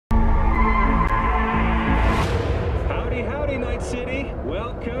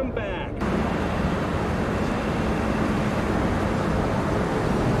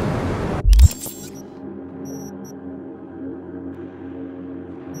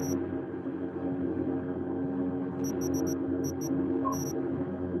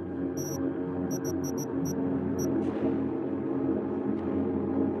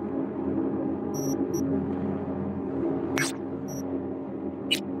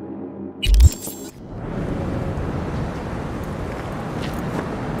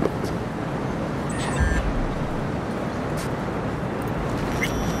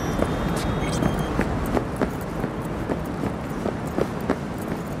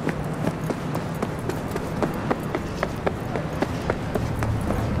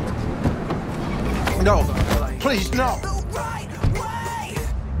No, please, no.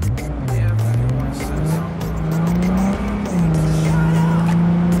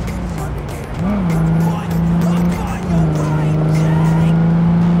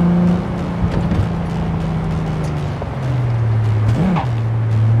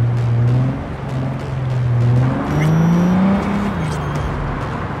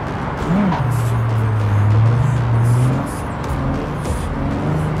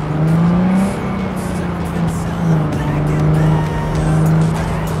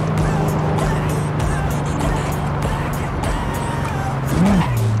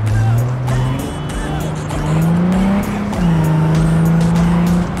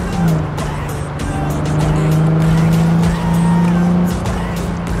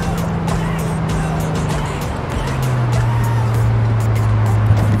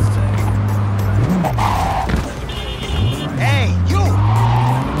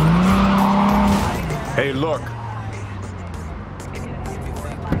 Hey, look.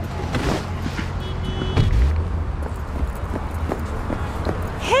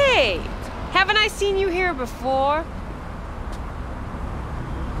 Hey! Haven't I seen you here before?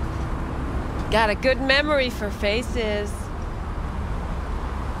 Got a good memory for faces.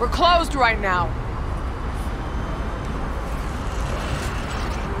 We're closed right now.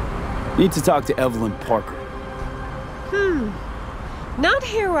 Need to talk to Evelyn Parker. Not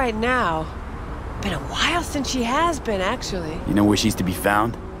here right now. Been a while since she has been, actually. You know where she's to be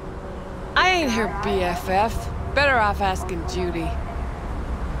found? I ain't her BFF. Better off asking Judy.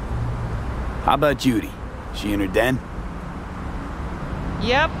 How about Judy? She in her den?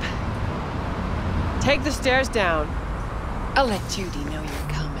 Yep. Take the stairs down. I'll let Judy know you're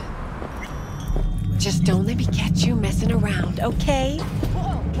coming. Just don't let me catch you messing around, okay?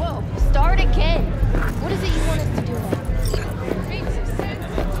 Whoa, start again. What is it you want us to do now?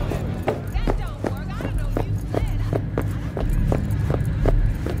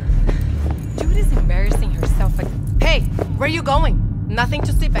 Judy's embarrassing herself like... Hey, where are you going? Nothing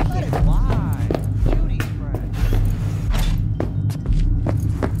to see back here. Why? Judy's friend.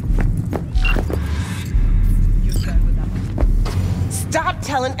 Stop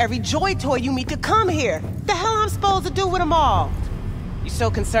telling every Joy Toy you meet to come here. The hell I'm supposed to do with them all? You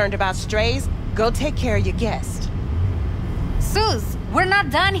so concerned about strays? Go take care of your guest. Suze, we're not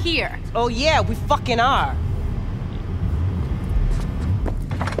done here. Oh yeah, we fucking are.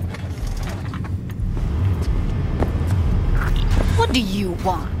 What do you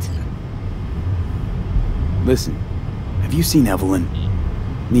want? Listen, have you seen Evelyn?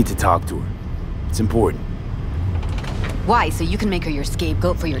 Need to talk to her. It's important. Why? So you can make her your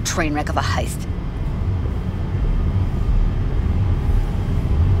scapegoat for your train wreck of a heist?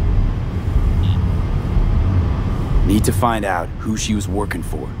 Need to find out who she was working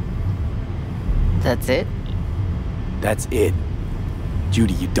for. That's it? That's it.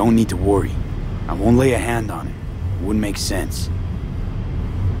 Judy, you don't need to worry. I won't lay a hand on it. It wouldn't make sense.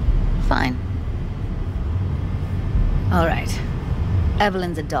 Fine. All right.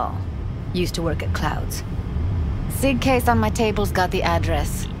 Evelyn's a doll. Used to work at Clouds. SIG case on my table's got the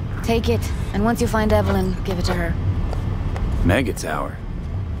address. Take it, and once you find Evelyn, give it to her. Mega Tower.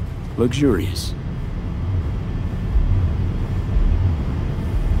 Luxurious.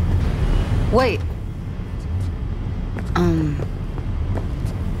 Wait.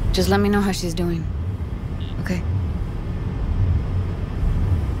 Just let me know how she's doing. Okay?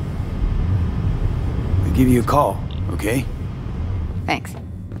 I'll give you a call, okay? Thanks.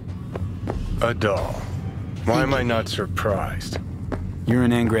 A doll. Why am I not surprised? You're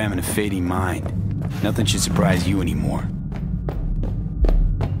an engram and a fading mind. Nothing should surprise you anymore.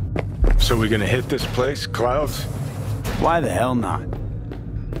 So we gonna hit this place, Clouds? Why the hell not?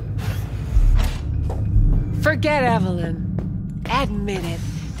 Forget Evelyn. Admit it.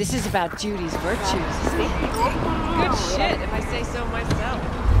 This is about Judy's virtues, see? Good shit, if I say so myself.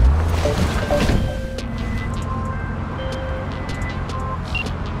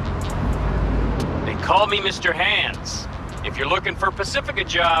 They call me Mr. Hands. If you're looking for Pacifica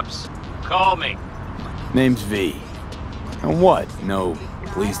jobs, call me. Name's V. And what? No,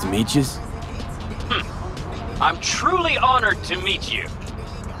 pleased to meet yous? I'm truly honored to meet you.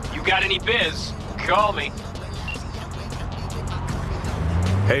 You got any biz? Call me.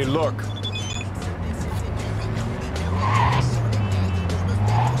 Hey, look.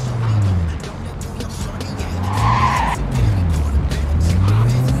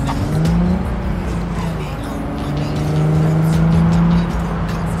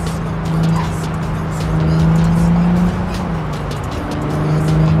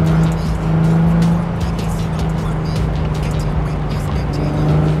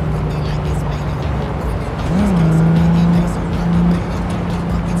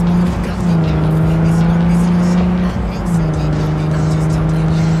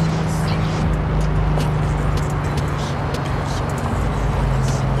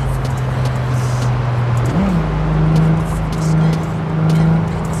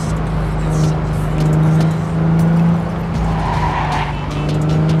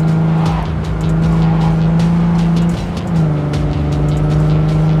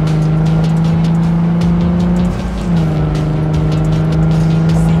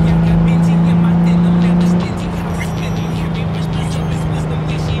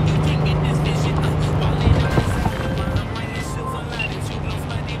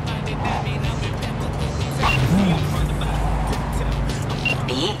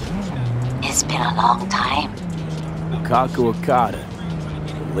 Kaku Okada,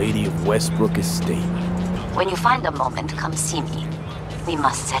 the Lady of Westbrook Estate. When you find a moment, come see me. We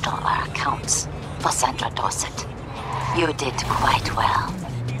must settle our accounts for Sandra Dorset. You did quite well.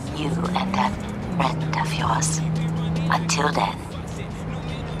 You and that friend of yours. Until then.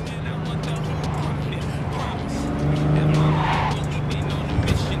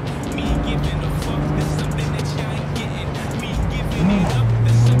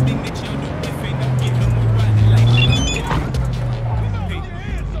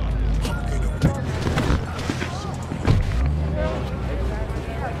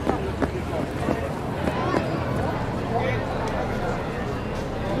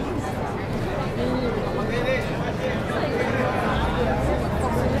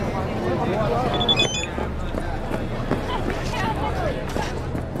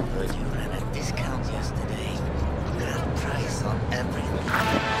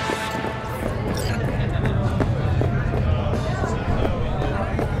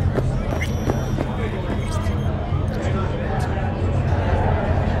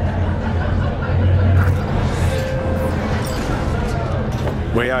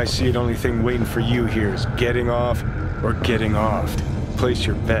 Way I see it, only thing waiting for you here is getting off or getting offed. Place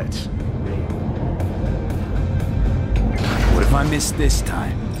your bets. What if I miss this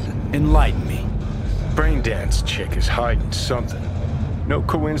time? Enlighten me. Braindance chick is hiding something. No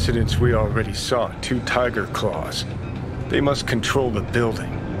coincidence we already saw 2 tiger claws. They must control the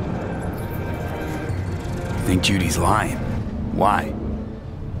building. You think Judy's lying? Why?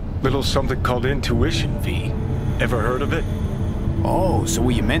 Little something called intuition, V. Ever heard of it? Oh, so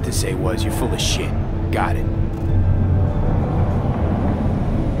what you meant to say was you're full of shit. Got it.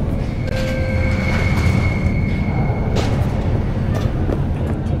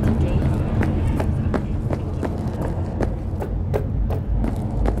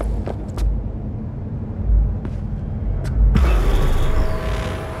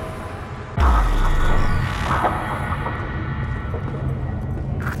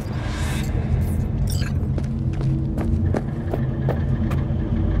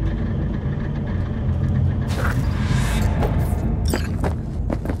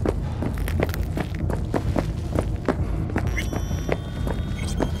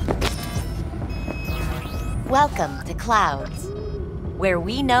 Welcome to Clouds, where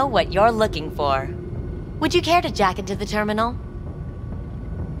we know what you're looking for. Would you care to jack into the terminal?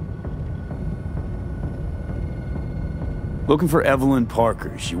 Looking for Evelyn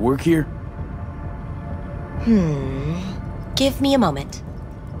Parker. She work here? Give me a moment.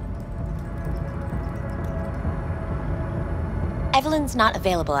 Evelyn's not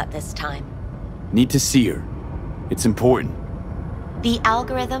available at this time. Need to see her. It's important. The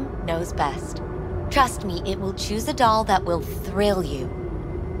algorithm knows best. Trust me, it will choose a doll that will thrill you.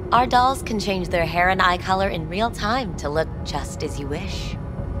 Our dolls can change their hair and eye color in real time to look just as you wish.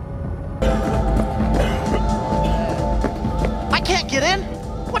 I can't get in?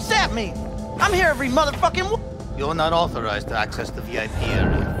 What's that mean? I'm here every motherfucking You're not authorized to access the VIP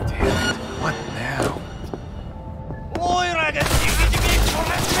area. Damn it. What now?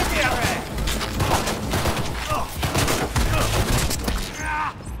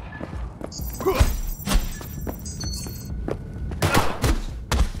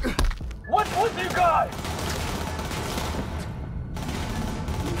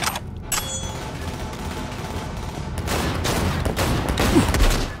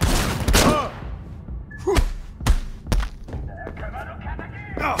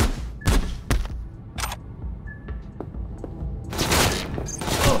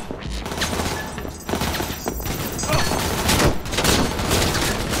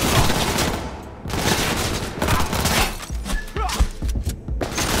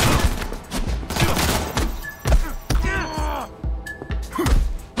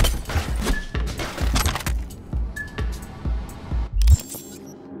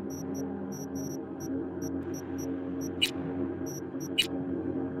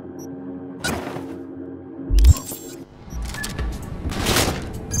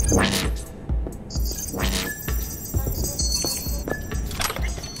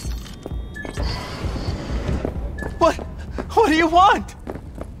 What do you want?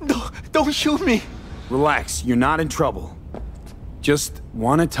 Don't shoot me. Relax, you're not in trouble. Just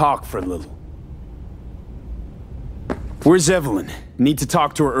want to talk for a little. Where's Evelyn? Need to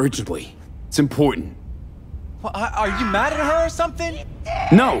talk to her urgently. It's important. Well, are you mad at her or something?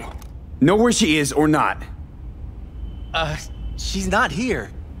 No! Know where she is or not. She's not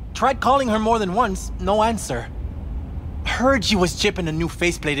here. Tried calling her more than once, no answer. Heard she was chipping a new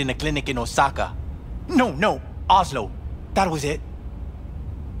faceplate in a clinic in Osaka. No, Oslo. That was it.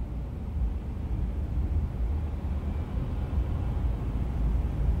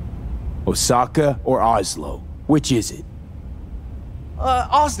 Osaka or Oslo? Which is it?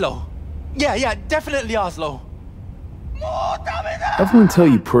 Oslo. Yeah, definitely Oslo. Evelyn tell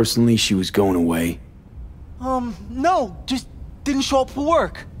you personally she was going away? No, just didn't show up for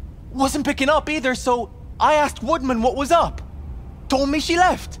work. Wasn't picking up either, so I asked Woodman what was up. Told me she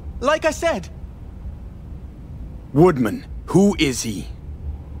left, like I said. Woodman, who is he?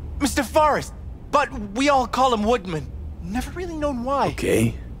 Mr. Forrest, but we all call him Woodman. Never really known why.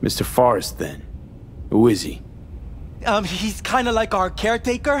 Okay, Mr. Forrest then. Who is he? He's kinda like our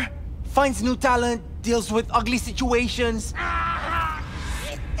caretaker. Finds new talent, deals with ugly situations.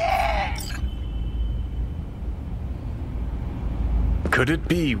 Could it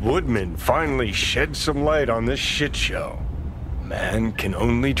be Woodman finally shed some light on this shit show? Man can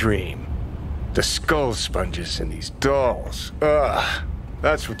only dream. The skull sponges in these dolls. Ugh.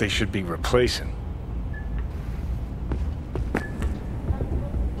 That's what they should be replacing.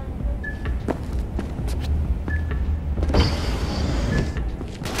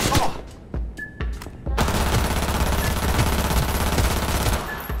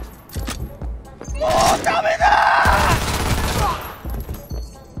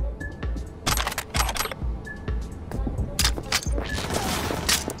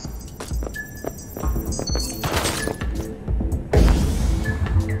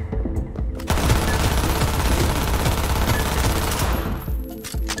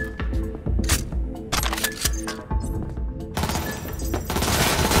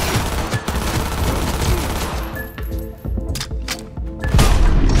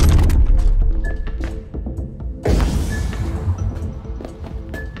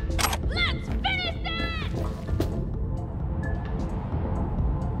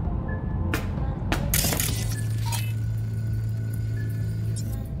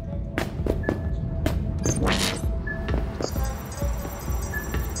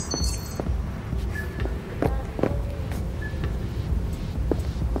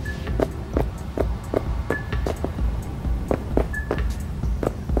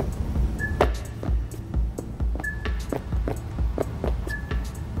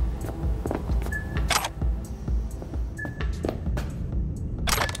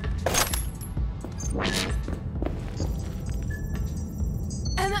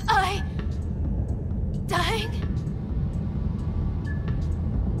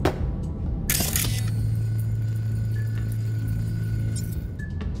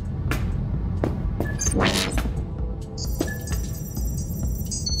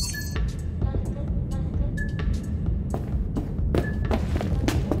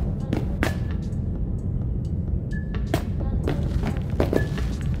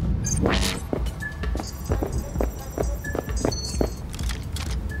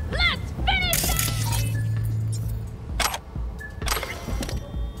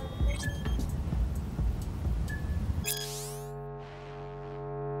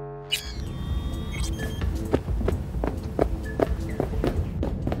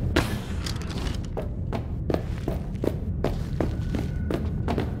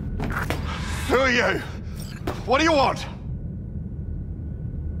 Who are you? What do you want?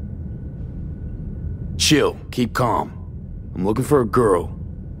 Chill, keep calm. I'm looking for a girl.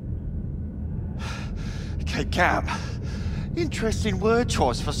 Okay, Cap. Interesting word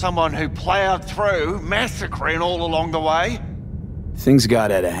choice for someone who plowed through, massacring all along the way. Things got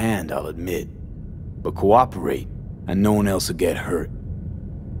out of hand, I'll admit. But cooperate, and no one else will get hurt.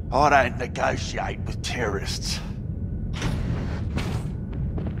 I don't negotiate with terrorists.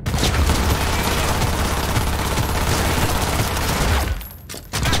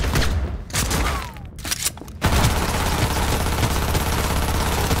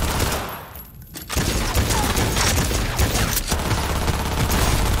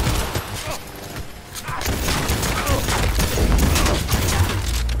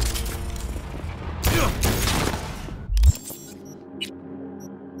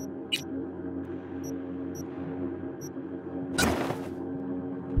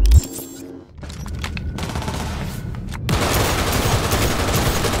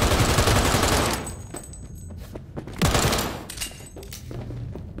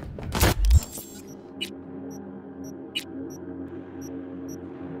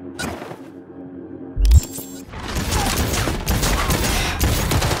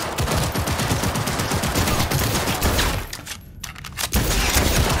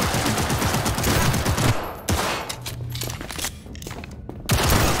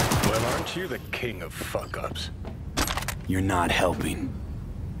 Well, aren't you the king of fuck-ups? You're not helping.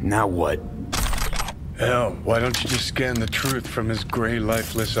 Now what? Hell, why don't you just scan the truth from his gray,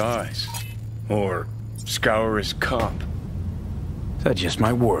 lifeless eyes? Or scour his comp? That just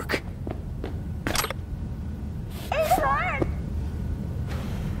might work.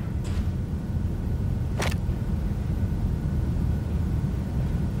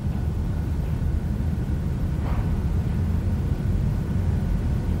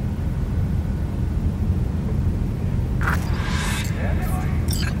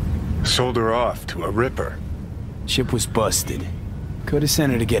 Sold her off to a Ripper. Ship was busted. Could have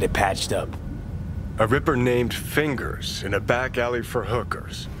sent her to get it patched up. A Ripper named Fingers in a back alley for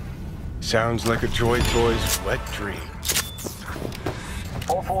hookers. Sounds like a Joy Toy's wet dream.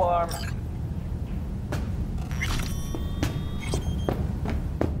 False alarm.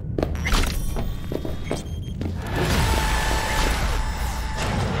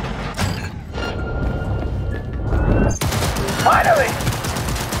 Finally!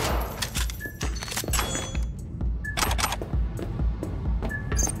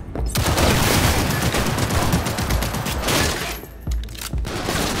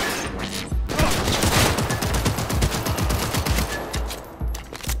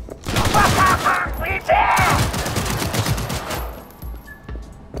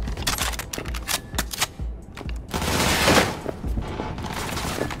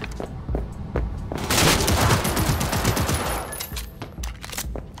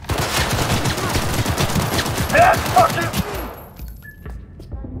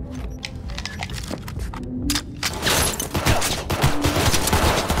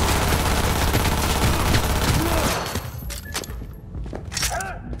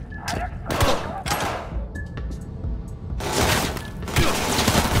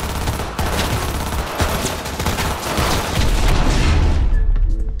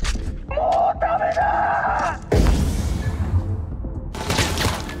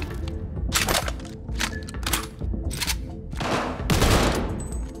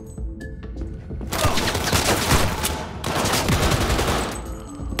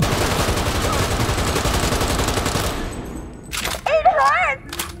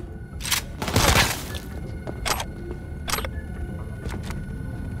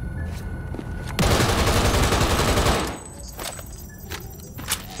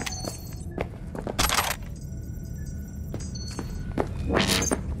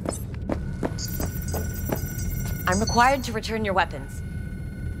 I'm required to return your weapons,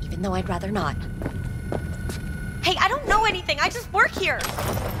 even though I'd rather not. Hey, I don't know anything. I just work here.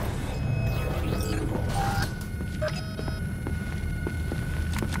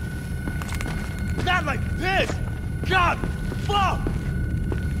 Not like this! God, fuck!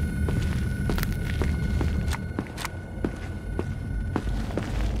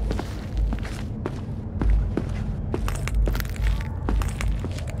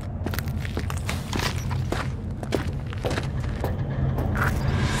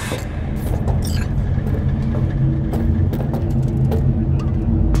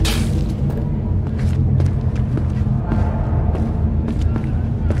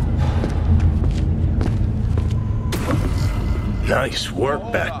 Nice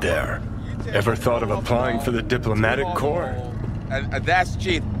work back there. Ever thought of applying for the diplomatic corps? That's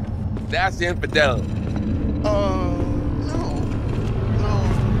cheap. That's infidel.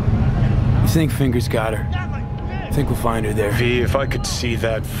 You think Fingers got her? Think we'll find her there? V, if I could see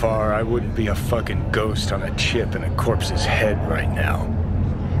that far, I wouldn't be a fucking ghost on a chip in a corpse's head right now.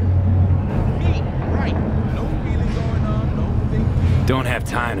 Don't have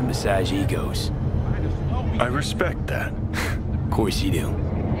time to massage egos. I respect that. Of course you do.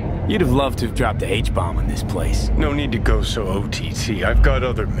 You'd have loved to have dropped the H-bomb on this place. No need to go so OTT. I've got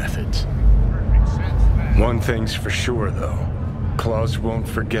other methods. One thing's for sure, though. Claus won't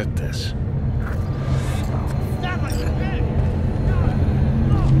forget this.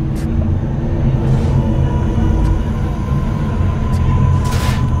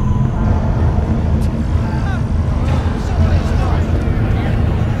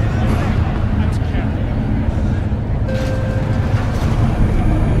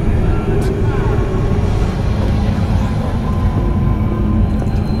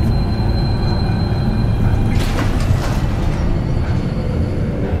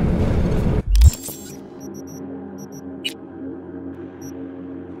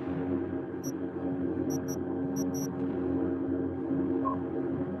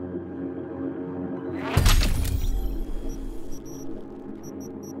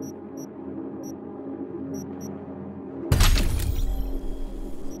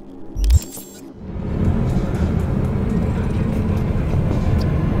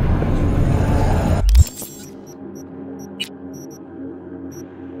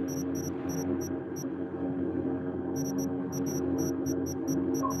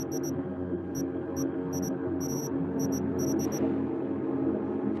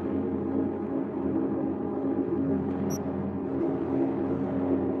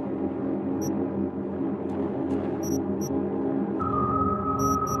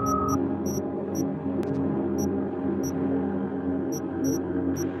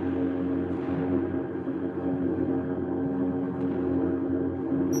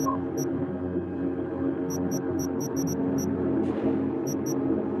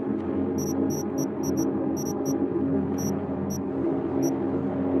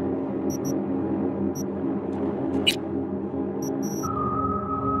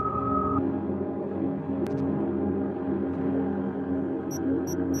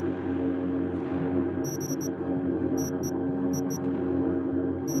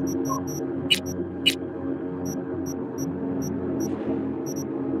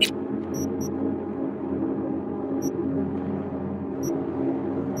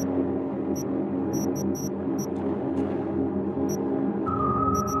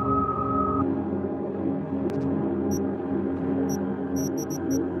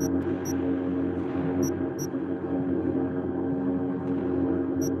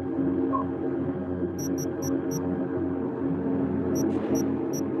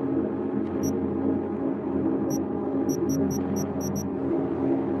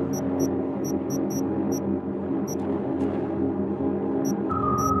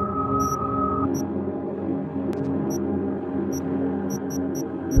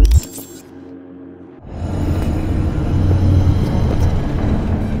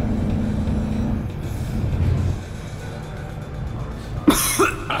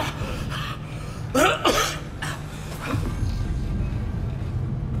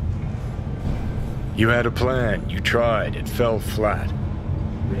 You had a plan, you tried, it fell flat.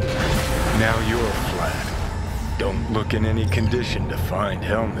 Now you're flat. Don't look in any condition to find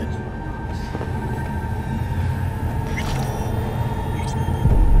Helmet.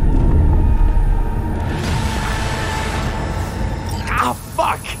 Ah,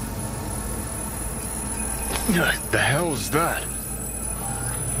 fuck! The hell's that?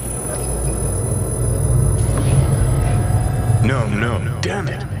 No, damn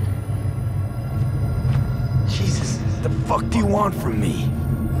it. Jesus, the fuck do you want from me?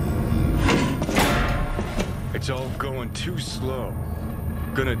 It's all going too slow.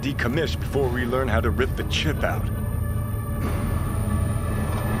 Gonna decommission before we learn how to rip the chip out.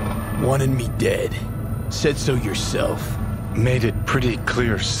 Wanted me dead. Said so yourself. Made it pretty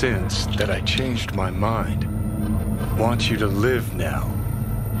clear since that I changed my mind. Want you to live now.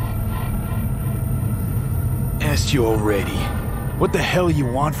 Asked you already. What the hell you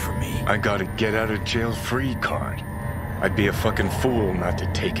want from me? I got a get out of jail free card. I'd be a fucking fool not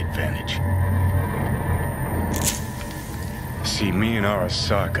to take advantage. See, me and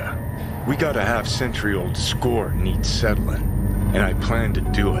Arasaka, we got a half-century-old score needs settling, and I plan to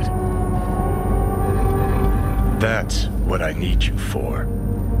do it. That's what I need you for.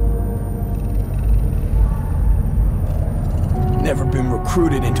 Never been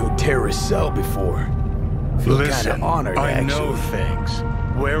recruited into a terrorist cell before. Feel Listen, kinda honored, I know things.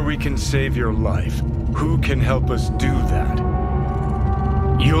 Where we can save your life. Who can help us do that?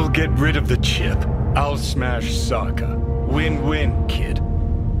 You'll get rid of the chip. I'll smash Saka. Win-win, kid.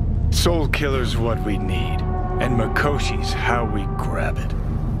 Soul Killer's what we need. And Mikoshi's how we grab it.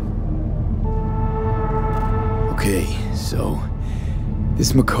 Okay, so...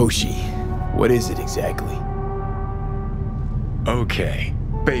 this Mikoshi, what is it exactly? Okay,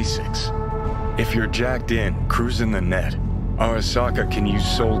 basics. If you're jacked in, cruising the net, Arasaka can use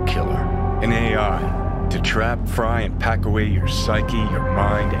Soul Killer, an AI, to trap, fry, and pack away your psyche, your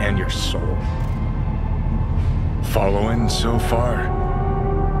mind, and your soul. Following so far?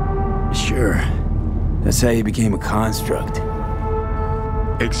 Sure. That's how you became a construct.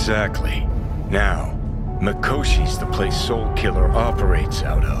 Exactly. Now, Mikoshi's the place Soul Killer operates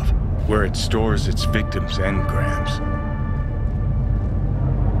out of, where it stores its victims' engrams.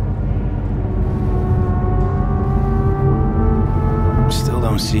 Still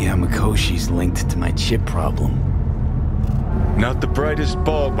don't see how Mikoshi's linked to my chip problem. Not the brightest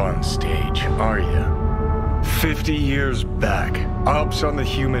bulb on stage, are you? 50 years back, ops on the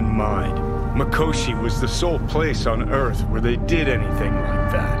human mind. Mikoshi was the sole place on Earth where they did anything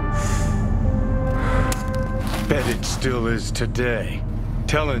like that. Bet it still is today.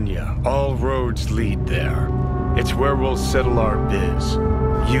 Telling ya, all roads lead there. It's where we'll settle our biz.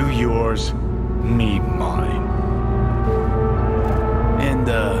 You yours, me mine. And,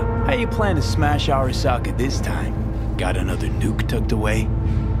 how you plan to smash Arasaka this time? Got another nuke tucked away?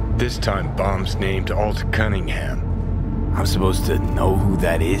 This time, bomb's named Alt Cunningham. I'm supposed to know who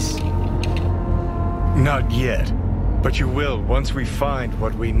that is? Not yet, but you will once we find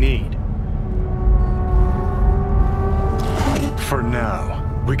what we need. For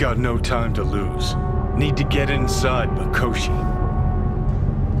now, we got no time to lose. Need to get inside Mikoshi.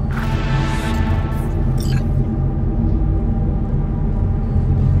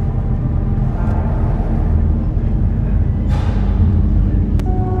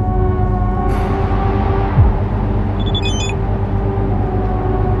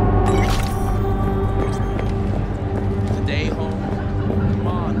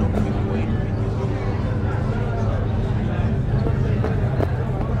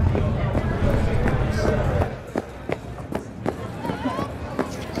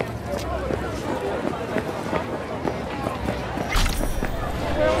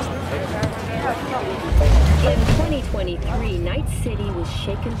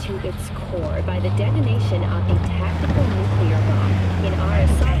 Shaken to its core by the detonation of a tactical nuclear bomb in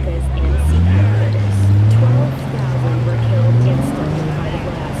Arasaka's MC headquarters. 12,000 were killed instantly by the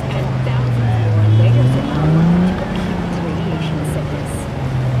blast, and thousands more later succumbed to acute radiation sickness.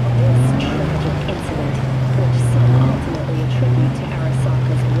 This tragic incident, which some ultimately attribute to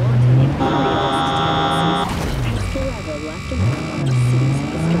Arasaka's wanton imperialist tendencies, has forever left a mark on the city's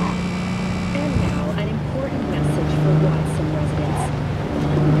history. And now, an important message for Watson residents.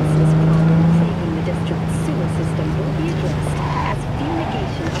 Homelessness problem plaguing the district's sewer system will be addressed as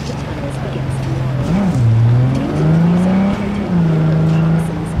fumigation of the tunnels begins to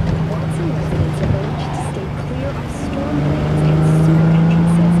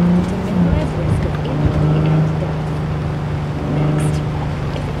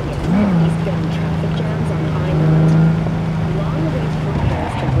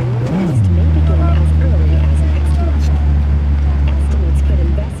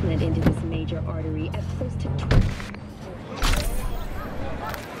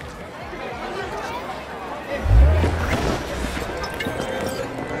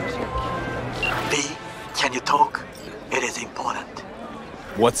When you talk, it is important.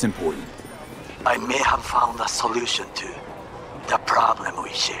 What's important? I may have found a solution to the problem we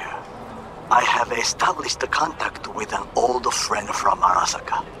share. I have established a contact with an old friend from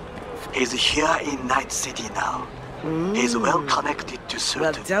Arasaka. He's here in Night City now. He's well connected to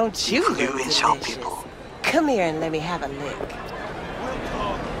certain influential people. Come here and let me have a lick.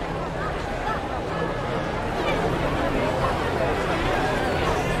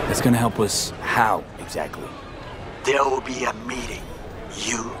 That's gonna help us how, exactly? There will be a meeting.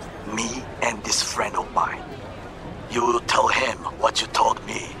 You, me, and this friend of mine. You will tell him what you told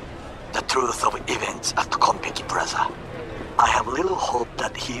me. The truth of events at Konpeki Plaza. I have little hope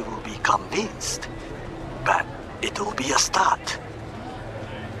that he will be convinced. But it will be a start.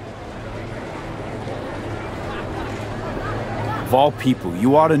 Of all people,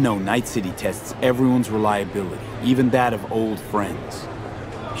 you ought to know Night City tests everyone's reliability, even that of old friends.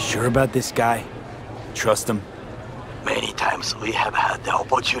 Sure about this guy? Trust him? Many times we have had the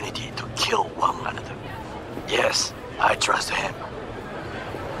opportunity to kill one another. Yes, I trust him.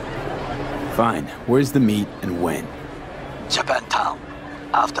 Fine. Where's the meet and when? Japantown,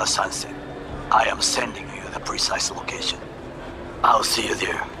 after sunset. I am sending you the precise location. I'll see you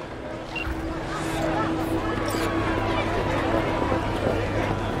there.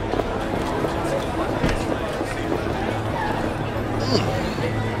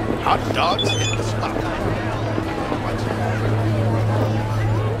 Hot dogs in the spot.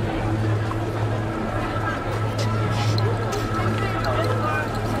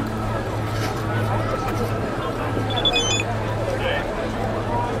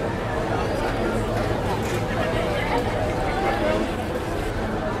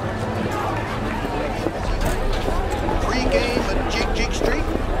 Pre-game at Jig Street.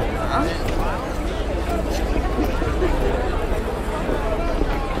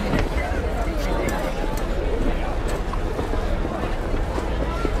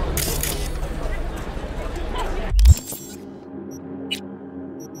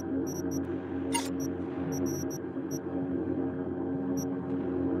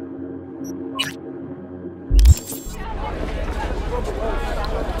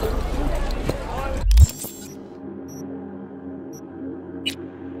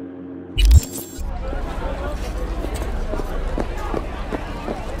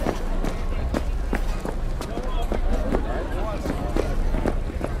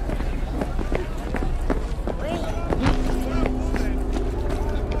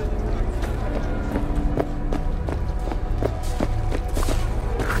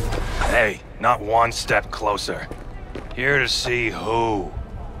 Hey, not one step closer. Here to see who?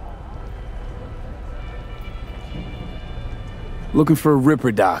 Looking for a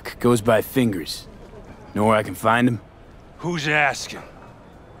Ripper Doc. Goes by Fingers. Know where I can find him? Who's asking?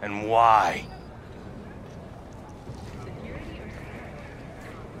 And why?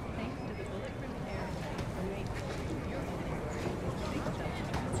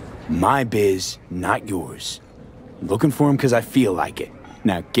 My biz, not yours. Looking for him because I feel like it.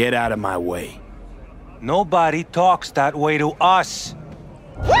 Now get out of my way. Nobody talks that way to us.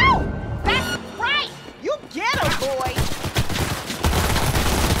 Woo! That's right! You get him, boy!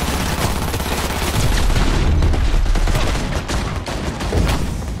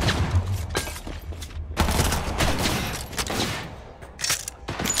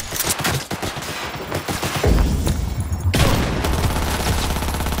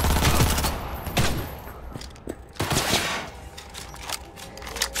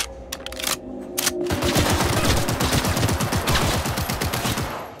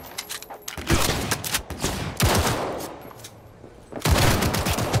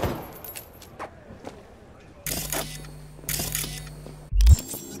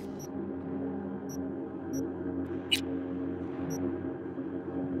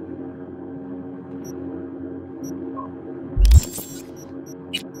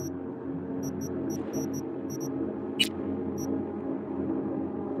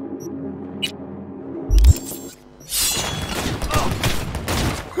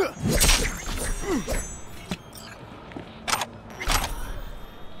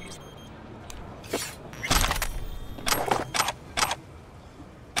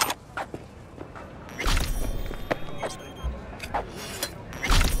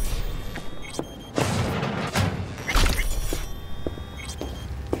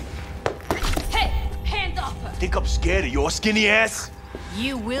 Think I'm scared of your skinny ass?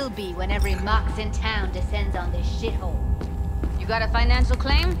 You will be when every mox in town descends on this shithole. You got a financial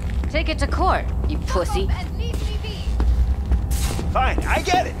claim? Take it to court, you pussy. Fine, I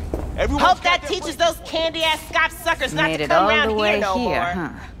get it. Hope that teaches those candy-ass Scotch suckers not to come around here no more. Huh?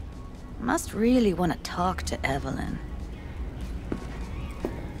 Must really want to talk to Evelyn.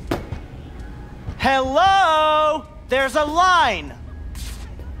 Hello? There's a line!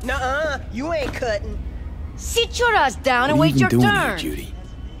 Nuh-uh, you ain't cutting. Sit your ass down and What are wait you your even doing turn. here, Judy?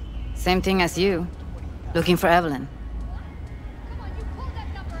 Same thing as you. Looking for Evelyn.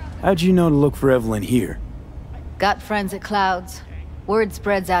 How'd you know to look for Evelyn here? Got friends at Clouds. Word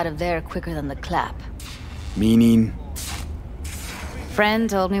spreads out of there quicker than the clap. Meaning? Friend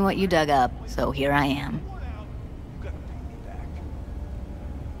told me what you dug up, so here I am.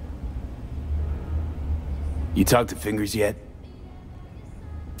 You talked to Fingers yet?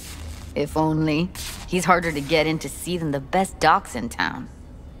 If only. He's harder to get in to see than the best docks in town.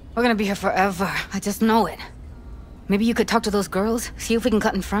 We're gonna be here forever. I just know it. Maybe you could talk to those girls, see if we can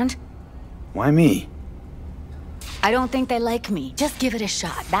cut in front? Why me? I don't think they like me. Just give it a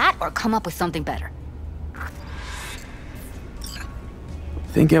shot. That or come up with something better.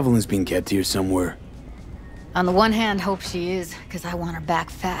 Think Evelyn's being kept here somewhere. On the one hand, hope she is, because I want her back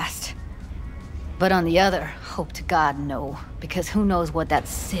fast. But on the other, hope to God no, because who knows what that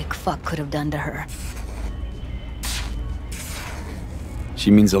sick fuck could have done to her.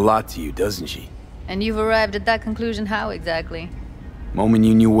 She means a lot to you, doesn't she? And you've arrived at that conclusion how exactly? Moment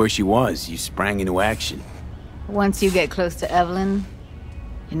you knew where she was, you sprang into action. Once you get close to Evelyn,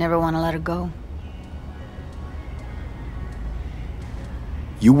 you never want to let her go.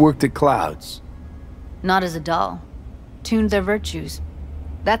 You worked at Clouds. Not as a doll. Tuned their virtues.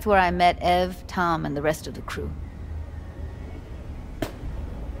 That's where I met Ev, Tom, and the rest of the crew.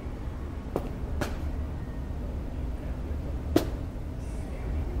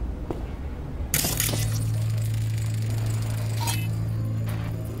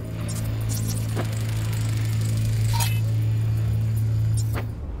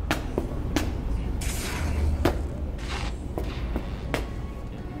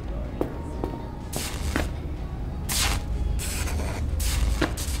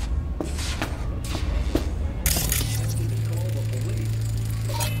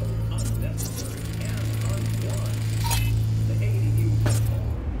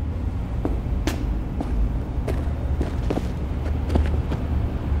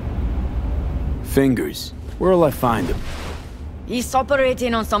 Fingers. Where'll I find him? He's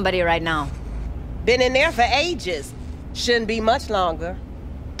operating on somebody right now. Been in there for ages. Shouldn't be much longer.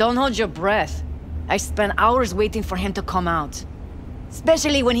 Don't hold your breath. I spent hours waiting for him to come out.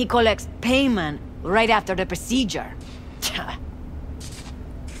 Especially when he collects payment right after the procedure.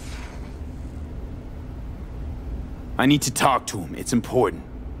 I need to talk to him. It's important.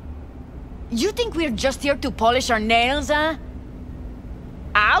 You think we're just here to polish our nails, huh?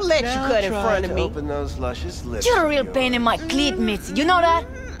 I'll let Now you cut in try front to of me. Open those luscious lips. You're a real pain in my cleat mitts, you know that?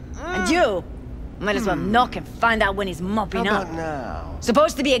 And you might as well knock and find out when he's mopping How up. about now?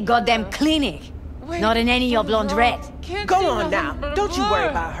 Supposed to be a goddamn clinic, not in any of laundrette. Go on now. Don't you worry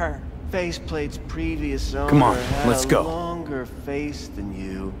about her. Faceplate's previous owner Come on, had let's a go. longer face than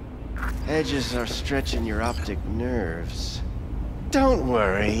you. Edges are stretching your optic nerves. Don't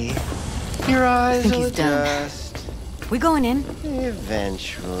worry. Your eyes think will he's done. adjust. We going in?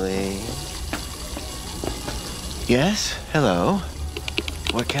 Eventually. Yes? Hello?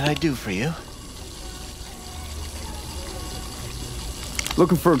 What can I do for you?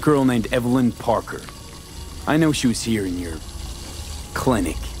 Looking for a girl named Evelyn Parker. I know she was here in your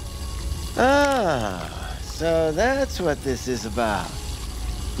clinic. Ah, so that's what this is about.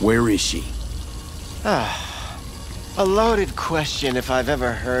 Where is she? Ah, a loaded question if I've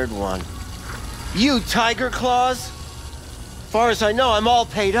ever heard one. You Tiger Claws? Far as I know, I'm all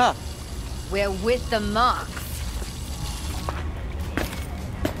paid up. We're with the Mox.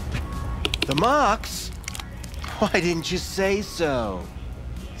 The Mox? Why didn't you say so?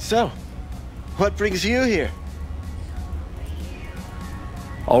 So, what brings you here?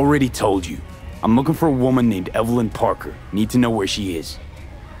 Already told you. I'm looking for a woman named Evelyn Parker. Need to know where she is.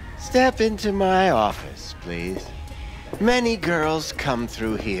 Step into my office, please. Many girls come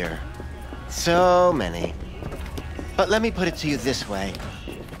through here. So many. But let me put it to you this way.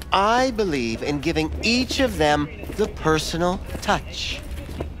 I believe in giving each of them the personal touch.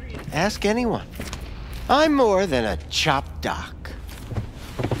 Ask anyone. I'm more than a chop doc.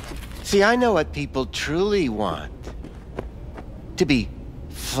 See, I know what people truly want. To be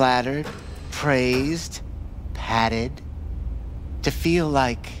flattered, praised, patted. To feel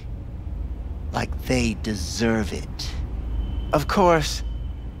like they deserve it. Of course,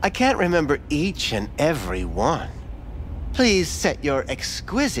 I can't remember each and every one. Please set your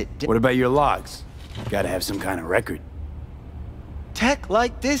exquisite... What about your logs? Gotta have some kind of record. Tech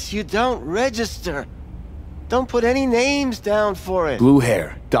like this you don't register. Don't put any names down for it. Blue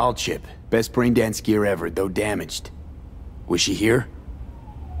hair, doll chip. Best brain dance gear ever, though damaged. Was she here?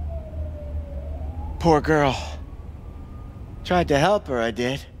 Poor girl. Tried to help her, I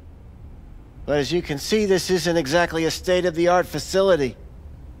did. But as you can see, this isn't exactly a state-of-the-art facility.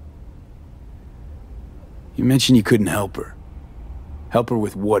 You mentioned you couldn't help her. Help her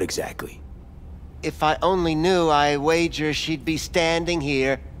with what exactly? If I only knew, I wager she'd be standing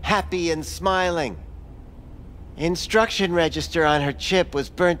here, happy and smiling. Instruction register on her chip was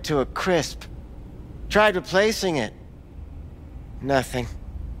burnt to a crisp. Tried replacing it. Nothing.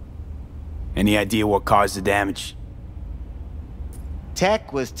 Any idea what caused the damage?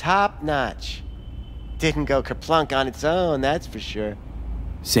 Tech was top-notch. Didn't go kerplunk on its own, that's for sure.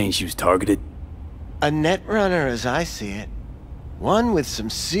 Saying she was targeted? A netrunner, as I see it. One with some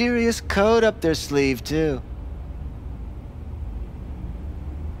serious code up their sleeve, too.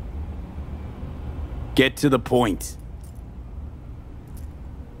 Get to the point.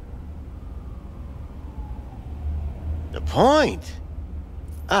 The point?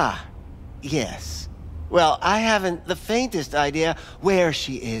 Ah, yes. Well, I haven't the faintest idea where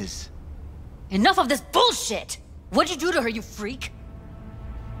she is. Enough of this bullshit! What'd you do to her, you freak?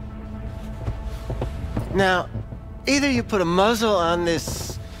 Now, either you put a muzzle on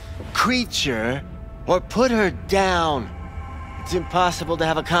this creature, or put her down. It's impossible to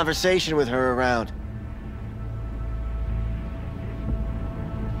have a conversation with her around.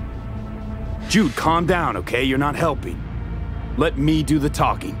 Jude, calm down, okay? You're not helping. Let me do the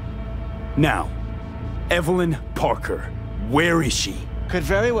talking. Now, Evelyn Parker, where is she? Could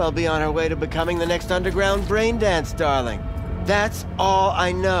very well be on her way to becoming the next underground brain dance darling. That's all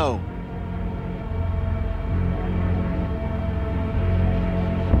I know.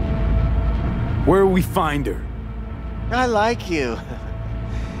 Where will we find her? I like you.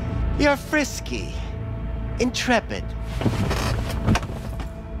 You're frisky. Intrepid.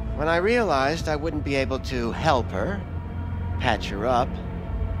 When I realized I wouldn't be able to help her, patch her up,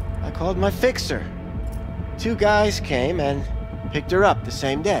 I called my fixer. 2 guys came and picked her up the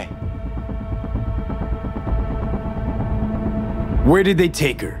same day. Where did they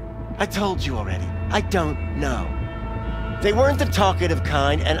take her? I told you already. I don't know. They weren't the talkative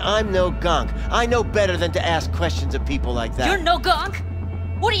kind, and I'm no gunk. I know better than to ask questions of people like that. You're no gunk?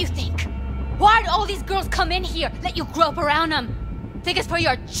 What do you think? Why'd all these girls come in here, let you grope around them? Think it's for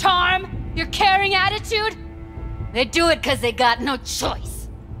your charm? Your caring attitude? They do it because they got no choice.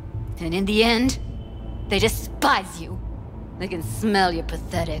 And in the end, they despise you. They can smell you're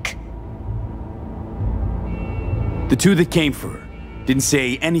pathetic. The 2 that came for her didn't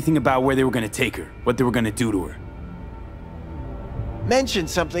say anything about where they were gonna take her, what they were gonna do to her. Mentioned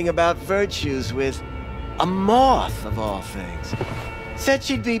something about virtues with a moth, of all things. Said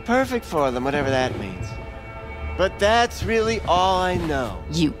she'd be perfect for them, whatever that means. But that's really all I know.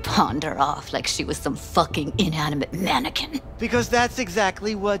 You pawned her off like she was some fucking inanimate mannequin. Because that's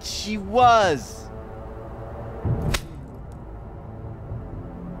exactly what she was.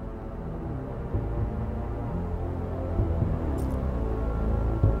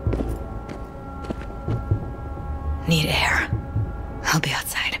 Need air. I'll be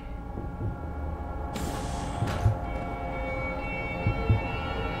outside.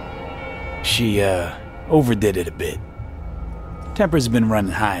 She, overdid it a bit. Temper's been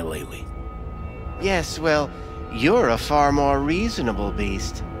running high lately. Yes, well, you're a far more reasonable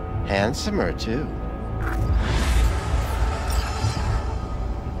beast. Handsomer, too.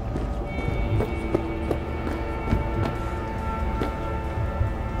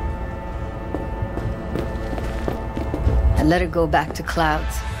 I let her go back to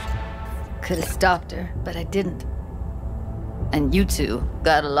Clouds. Could have stopped her, but I didn't. And you 2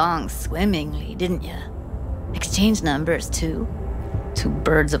 got along swimmingly, didn't ya? Exchanged numbers, too. 2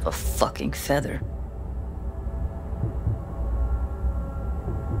 birds of a fucking feather.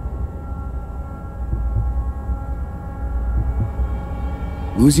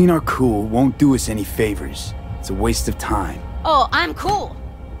 Losing our cool won't do us any favors. It's a waste of time. Oh, I'm cool.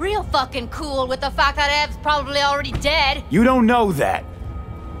 Real fucking cool with the fact that Ev's probably already dead. You don't know that.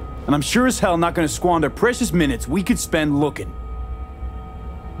 And I'm sure as hell not gonna squander precious minutes we could spend looking.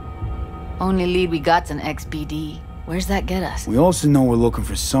 Only lead we got's an XBD. Where's that get us? We also know we're looking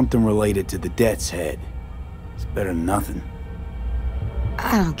for something related to the Death's Head. It's better than nothing.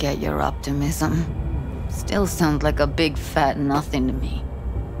 I don't get your optimism. Still sounds like a big fat nothing to me.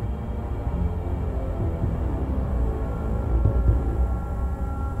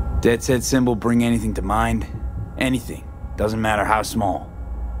 Death's Head symbol bring anything to mind? Anything. Doesn't matter how small.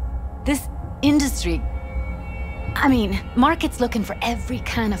 This industry I mean, market's looking for every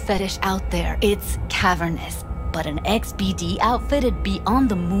kind of fetish out there. It's cavernous. But an XBD outfit'd be on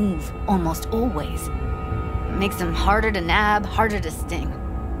the move, almost always. Makes them harder to nab, harder to sting.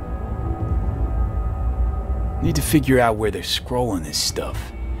 Need to figure out where they're scrolling this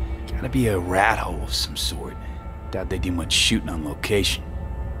stuff. Gotta be a rat hole of some sort. Doubt they do much shooting on location.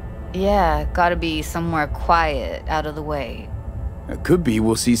 Yeah, gotta be somewhere quiet, out of the way. It could be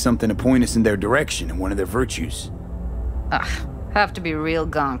we'll see something to point us in their direction in one of their virtues. Ugh, have to be real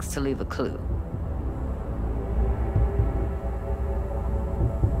gonks to leave a clue.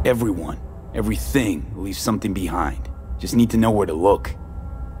 Everyone, everything leaves something behind. Just need to know where to look.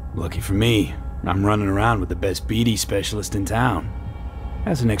 Lucky for me, I'm running around with the best BD specialist in town.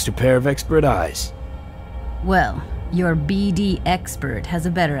 Has an extra pair of expert eyes. Well, your BD expert has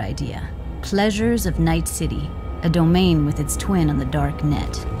a better idea. Pleasures of Night City, a domain with its twin on the dark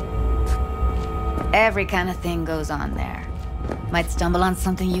net. Every kind of thing goes on there. Might stumble on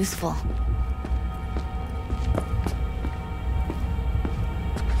something useful.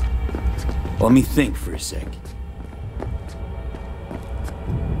 Let me think for a sec.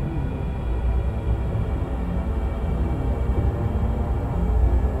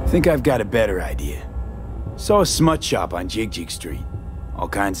 Think I've got a better idea. Saw a smut shop on Jig Street. All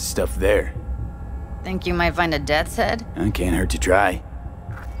kinds of stuff there. Think you might find a death's head? Can't hurt to try.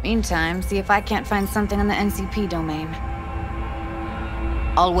 Meantime, see if I can't find something on the NCP domain.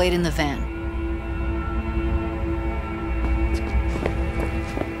 I'll wait in the van.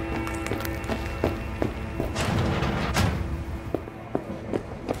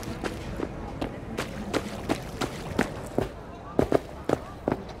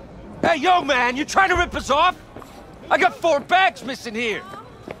 Hey, yo, man, you trying to rip us off? I got 4 bags missing here.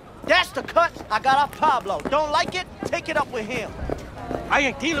 That's the cut I got off Pablo. Don't like it? Take it up with him. I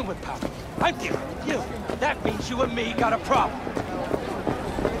ain't dealing with Pablo. I'm dealing with you. That means you and me got a problem.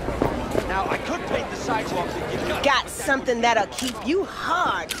 Now, I could paint the sidewalks and give you... Got something that'll keep you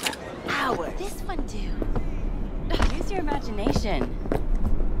hard for hours. This one, dude. Use your imagination.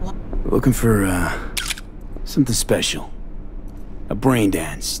 Looking for, something special. A brain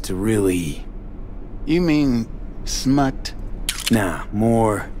dance to really... You mean smut? Nah,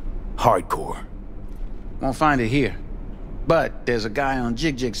 more hardcore. Won't find it here. But there's a guy on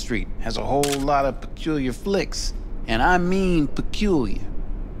Jig Street, has a whole lot of peculiar flicks. And I mean peculiar.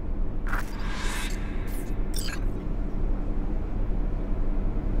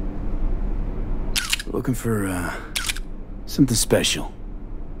 Looking for, something special.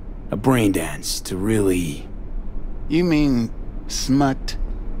 A brain dance to really... You mean smut?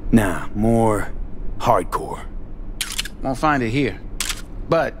 Nah, more hardcore. Won't find it here.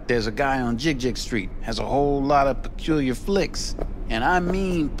 But there's a guy on Jig Street, has a whole lot of peculiar flicks. And I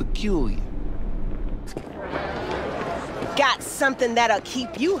mean peculiar. Got something that'll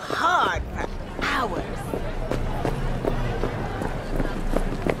keep you hard for hours.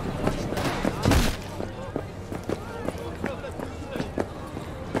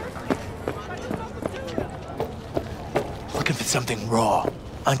 Looking for something raw,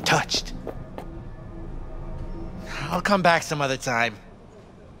 untouched. I'll come back some other time.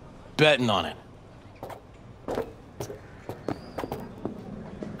 Betting on it.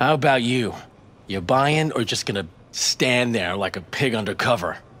 How about you? You buying or just gonna stand there like a pig under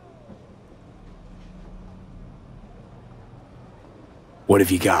cover? What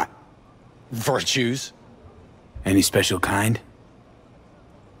have you got? Virtues? Any special kind?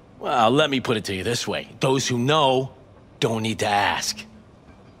 Well, let me put it to you this way. Those who know don't need to ask.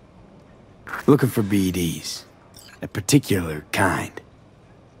 Looking for BDs. A particular kind.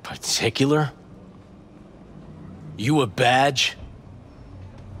 Particular? You a badge?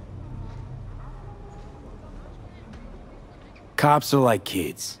 Cops are like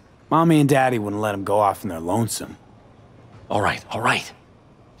kids. Mommy and Daddy wouldn't let them go off in their lonesome. All right.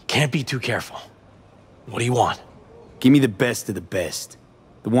 Can't be too careful. What do you want? Give me the best of the best.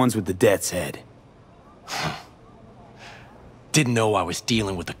 The ones with the death's head. Didn't know I was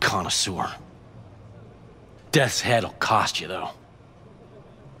dealing with a connoisseur. Death's head'll cost you, though.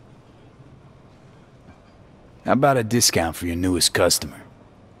 How about a discount for your newest customer?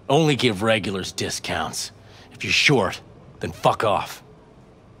 Only give regulars discounts. If you're short, then fuck off.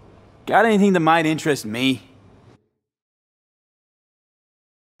 Got anything that might interest me?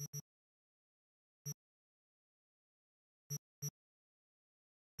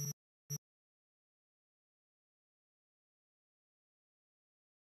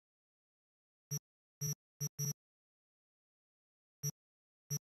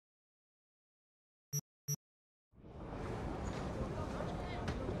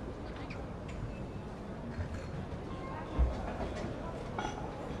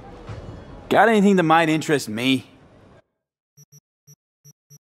 Got anything that might interest me?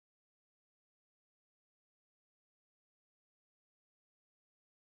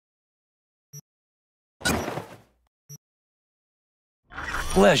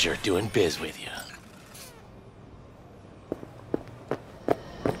 Pleasure doing biz with you.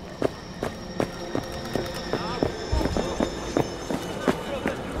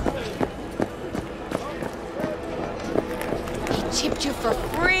 Chipped you for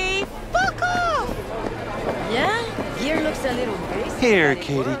free? Fuck off! Yeah? Gear looks a little basic. Here,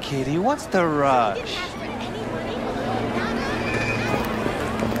 kitty, what's the rush?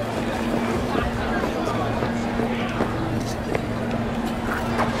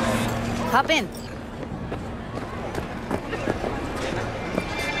 Hop in.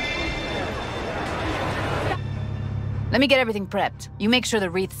 Let me get everything prepped. You make sure the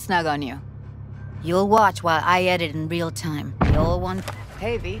wreath's snug on you. You'll watch while I edit in real time. You'll want...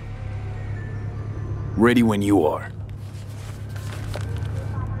 Hey, V. Ready when you are.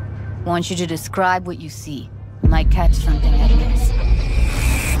 Want you to describe what you see. Might catch something I miss.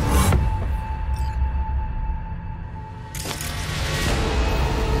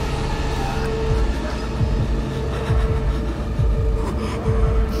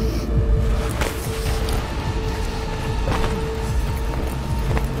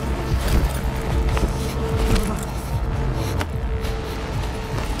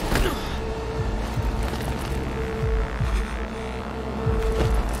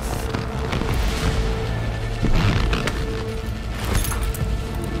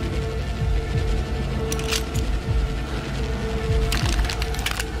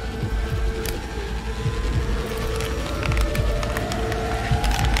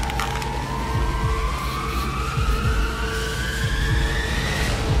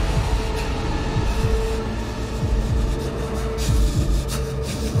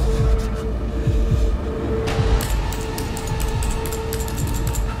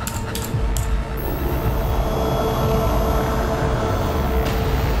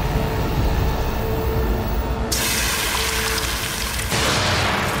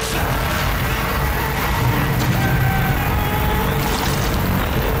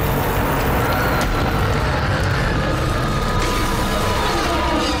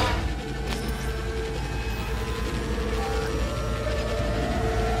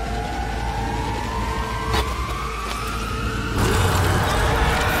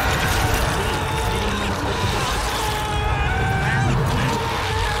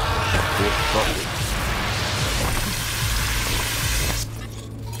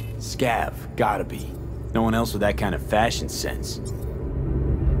 Scav, gotta be. No one else with that kind of fashion sense.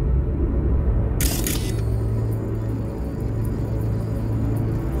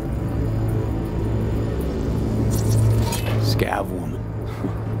 Scav woman.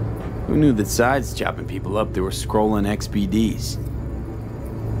 Who knew that sides chopping people up, they were scrolling XBDs?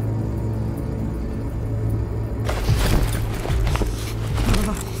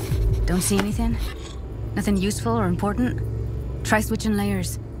 Don't see anything? Nothing useful or important? Try switching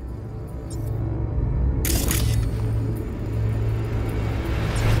layers.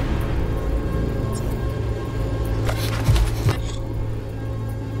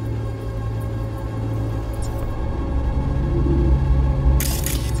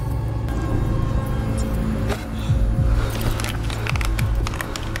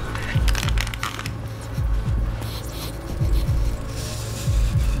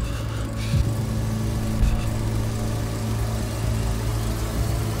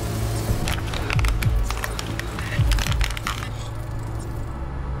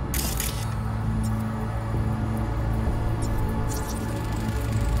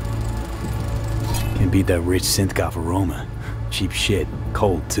 Beat that rich synth-goth aroma. Cheap shit.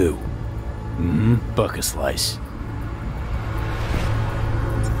 Cold, too. Buck a slice.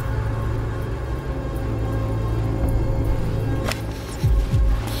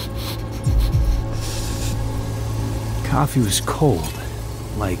 Coffee was cold.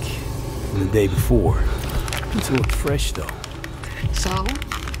 Like the day before. It looked fresh, though. So?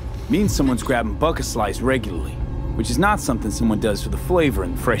 Means someone's grabbing buck a slice regularly. Which is not something someone does for the flavor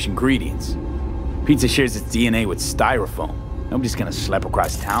and fresh ingredients. Pizza shares its DNA with styrofoam. Nobody's gonna schlep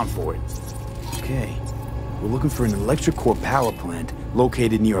across town for it. Okay, we're looking for an electric core power plant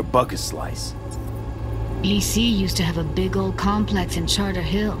located near a bucket slice. EC used to have a big old complex in Charter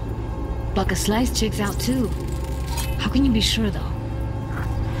Hill. Bucket Slice checks out too. How can you be sure though?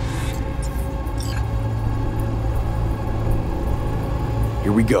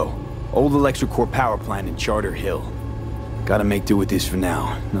 Here we go. Old electric core power plant in Charter Hill. Gotta make do with this for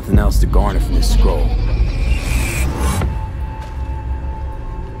now. Nothing else to garner from this scroll.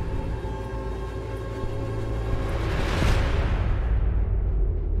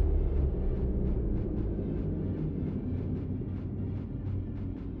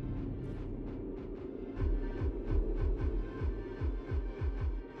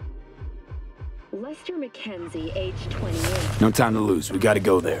 Lester Mackenzie, age 28. No time to lose. We gotta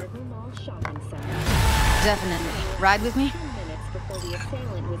go there. Definitely. Ride with me? 10 minutes before the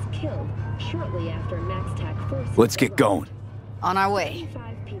assailant was killed, shortly after MaxTac forces Let's get going. On our way.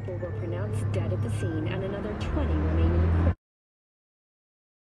 5 people were pronounced dead at the scene, and another 20 remaining.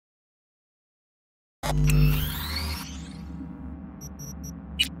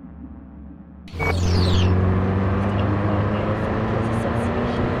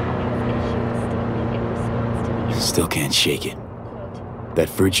 Still can't shake it. That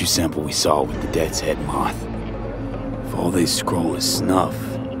virtue sample we saw with the Death's Head moth. If all they scroll is snuff,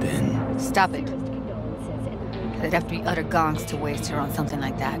 then... Stop it. They'd have to be utter gonks to waste her on something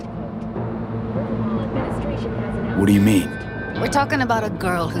like that. What do you mean? We're talking about a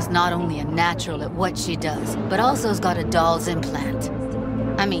girl who's not only a natural at what she does, but also has got a doll's implant.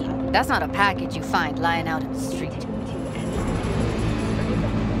 I mean, that's not a package you find lying out in the street.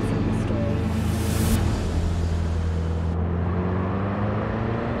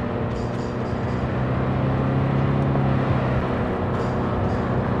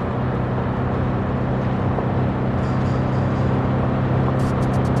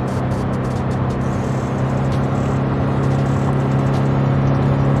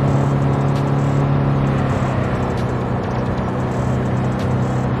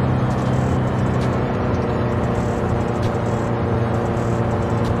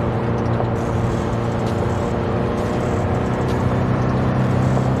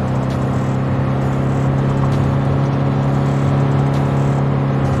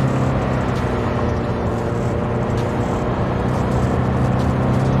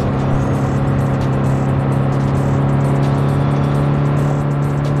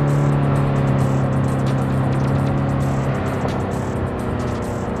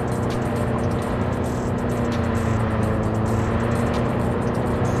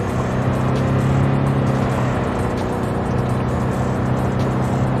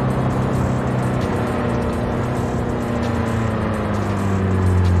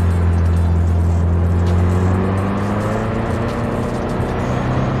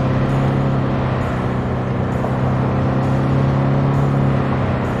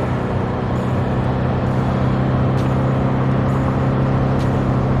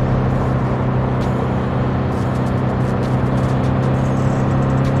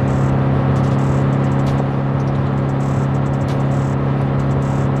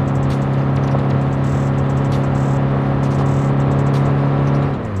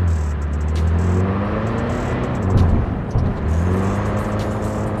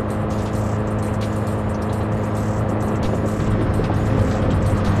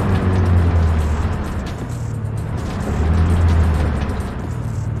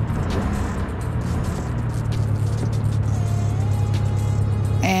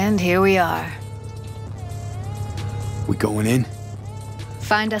 Here we are. We going in?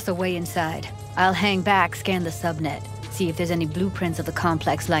 Find us a way inside. I'll hang back, scan the subnet, see if there's any blueprints of the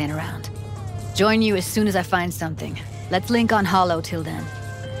complex lying around. Join you as soon as I find something. Let's link on Hollow till then.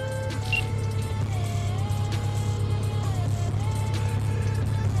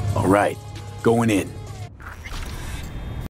 All right, going in.